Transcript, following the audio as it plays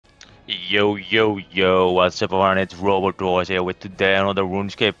Yo, what's up everyone, it's Robot here with today another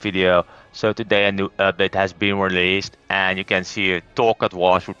Runescape video. So today a new update has been released and you can see a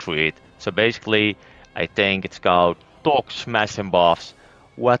THOK'S retreat. So basically, I think it's called THOK'S Smashing Buffs.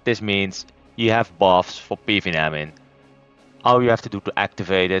 What this means, you have buffs for PvNamming. All you have to do to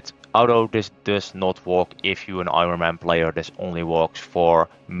activate it, although this does not work if you're an Iron Man player, this only works for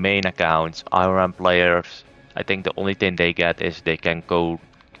main accounts. Iron Man players, I think the only thing they get is they can go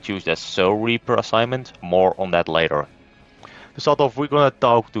choose the Soul Reaper assignment. More on that later. To start off, we're gonna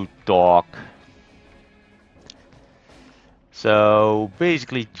talk to Doc. So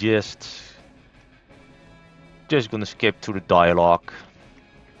basically just gonna skip to the dialogue.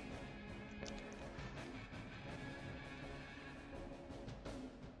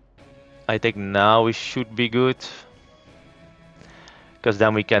 I think now we should be good. Because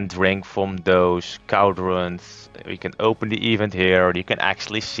then we can drink from those cauldrons. We can open the event here. You can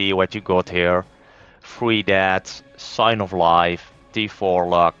actually see what you got here. Free Death, Sign of Life, T4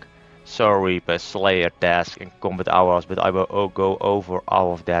 Luck, Soul Reaper, Slayer Task, and Combat Hours. But I will go over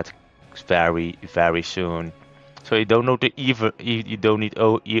all of that very soon. So you don't need you don't need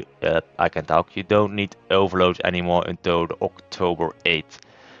I can talk. You don't need overloads anymore until the October 8th.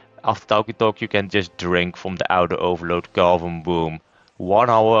 After talk, you can just drink from the Outer Overload Carbon Boom.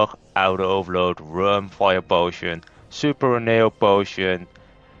 1 hour Outer Overload Rum Fire Potion, Super Neo Potion,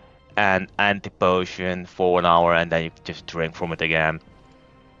 and Anti Potion for 1 hour, and then you just drink from it again.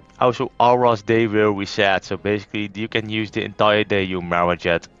 Also, auras they will reset, so basically you can use the entire day your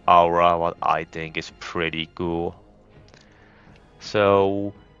Marajet aura, what I think is pretty cool.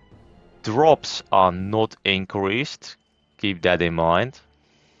 So, drops are not increased, keep that in mind.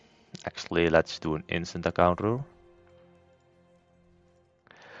 Actually, let's do an instant account rule.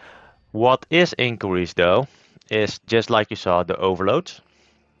 What is increased though, is just like you saw the overloads.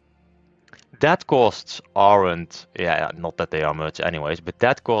 That costs aren't, not that they are much anyways, but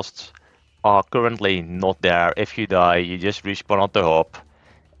that costs are currently not there. If you die, you just respawn on the hub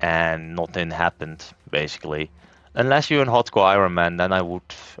and nothing happened, basically. Unless you're in hardcore Iron Man, then I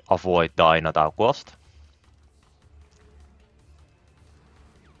would avoid dying at all cost.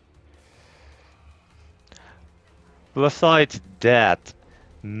 Besides that,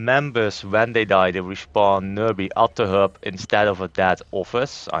 members, when they die, they respawn nearby at the hub instead of at that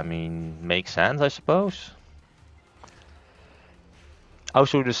office. I mean, makes sense, I suppose.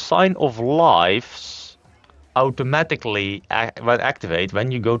 Also, the Sign of Lives automatically, when activate, when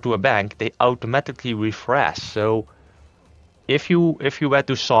you go to a bank, they automatically refresh. So, if you were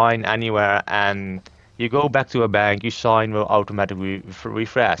to sign anywhere and you go back to a bank, your sign will automatically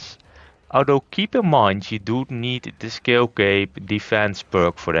refresh. Although keep in mind you do need the Scale Cape defense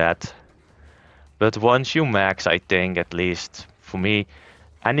perk for that. But once you max, I think, at least for me,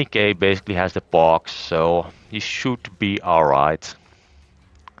 any cape basically has the box, so you should be alright.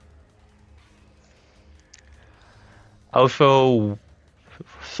 Also,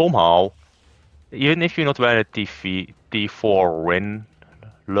 somehow, even if you're not wearing a T4 Rin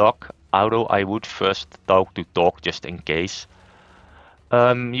lock, although I would first talk to Doc just in case,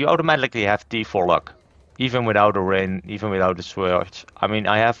 you automatically have T4 luck. Even without a Rin, even without the sword. I mean,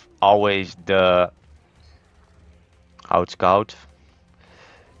 I have always the... how it's called?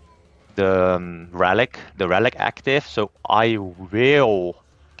 The relic active, so I will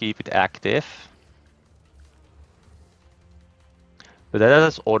keep it active. But that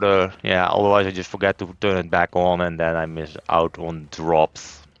is other, otherwise I just forget to turn it back on and then I miss out on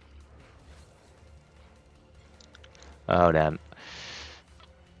drops. Oh damn.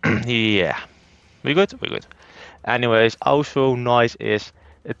 Yeah, we good. Anyways, also nice is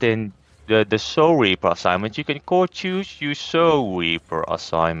in the Soul Reaper assignment. You can choose your Soul Reaper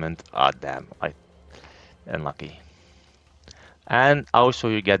assignment. Ah damn, I unlucky. And also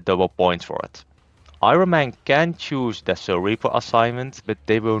you get double points for it. Iron Man can choose the Soul Reaper assignment, but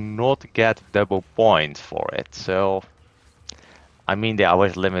they will not get double points for it. So, I mean they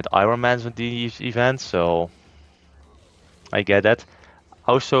always limit Iron Mans on these events, so I get that.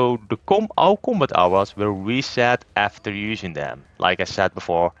 Also, all combat hours will reset after using them, like I said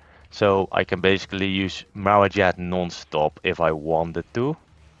before. So I can basically use Marajet non-stop if I wanted to.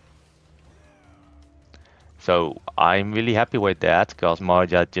 So I'm really happy with that, because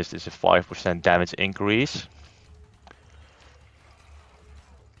Marajet just is a 5% damage increase.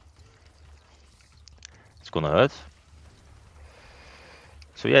 It's gonna hurt.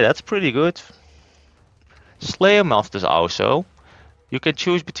 So yeah, that's pretty good. Slayer Masters also. You can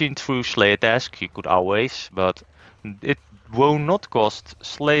choose between 2 Slayer tasks, you could always, but it will not cost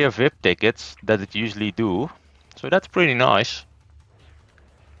Slayer VIP tickets that it usually do. So that's pretty nice.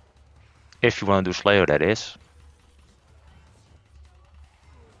 If you want to do Slayer, that is.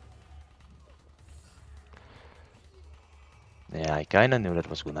 Yeah, I kinda knew that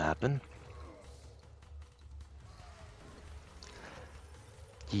was gonna happen.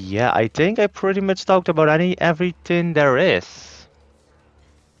 Yeah, I think I pretty much talked about everything there is.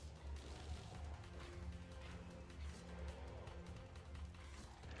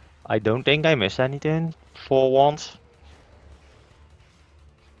 I don't think I missed anything for once.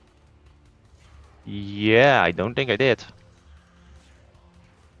 Yeah, I don't think I did.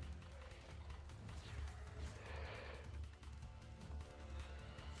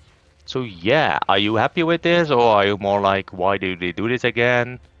 So yeah, are you happy with this, or are you more like, why do they do this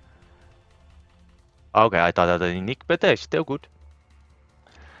again? Okay, I thought that was unique, but they're still good.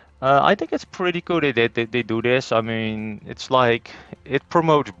 I think it's pretty cool that they do this. I mean, it's like it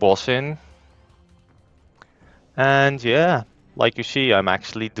promotes bossing, and yeah, like you see, I'm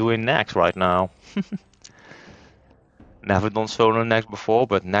actually doing next right now. Never done solo next before,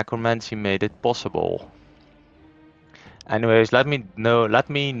 but necromancy made it possible. Anyways, let me know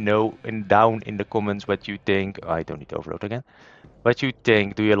down in the comments what you think. I don't need to overload again. What you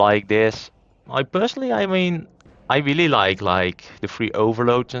think? Do you like this? I personally, I mean, I really like the free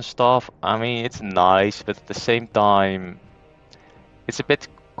overloads and stuff. I mean, it's nice, but at the same time, it's a bit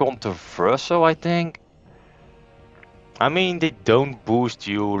controversial, I think. I mean, they don't boost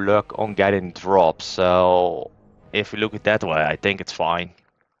you luck on getting drops, so if you look at it that way, I think it's fine.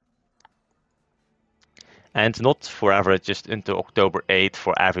 And not forever, just until October 8th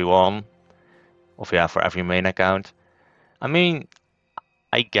for everyone. Or yeah, for every main account. I mean,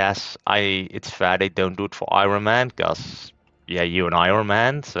 I guess it's fair they don't do it for Iron Man, because yeah, you're an Iron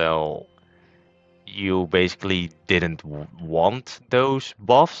Man, so you basically didn't want those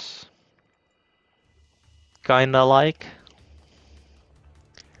buffs, kinda like.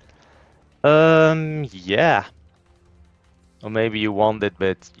 Yeah. Or maybe you want it,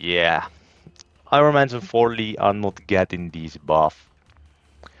 but yeah. Iron Mans unfortunately are not getting these buffs.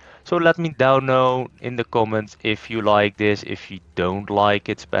 So let me down know in the comments if you like this, if you don't like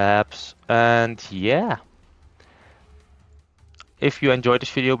it perhaps. And yeah. If you enjoyed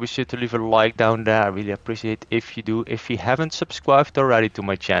this video, be sure to leave a like down there. I really appreciate if you do. If you haven't subscribed already to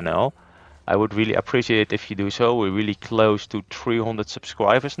my channel, I would really appreciate it if you do so. We're really close to 300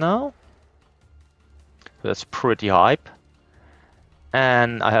 subscribers now. That's pretty hype.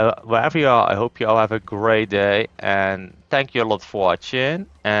 And wherever you are, I hope you all have a great day. And thank you a lot for watching.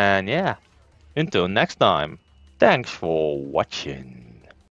 And yeah, until next time, thanks for watching.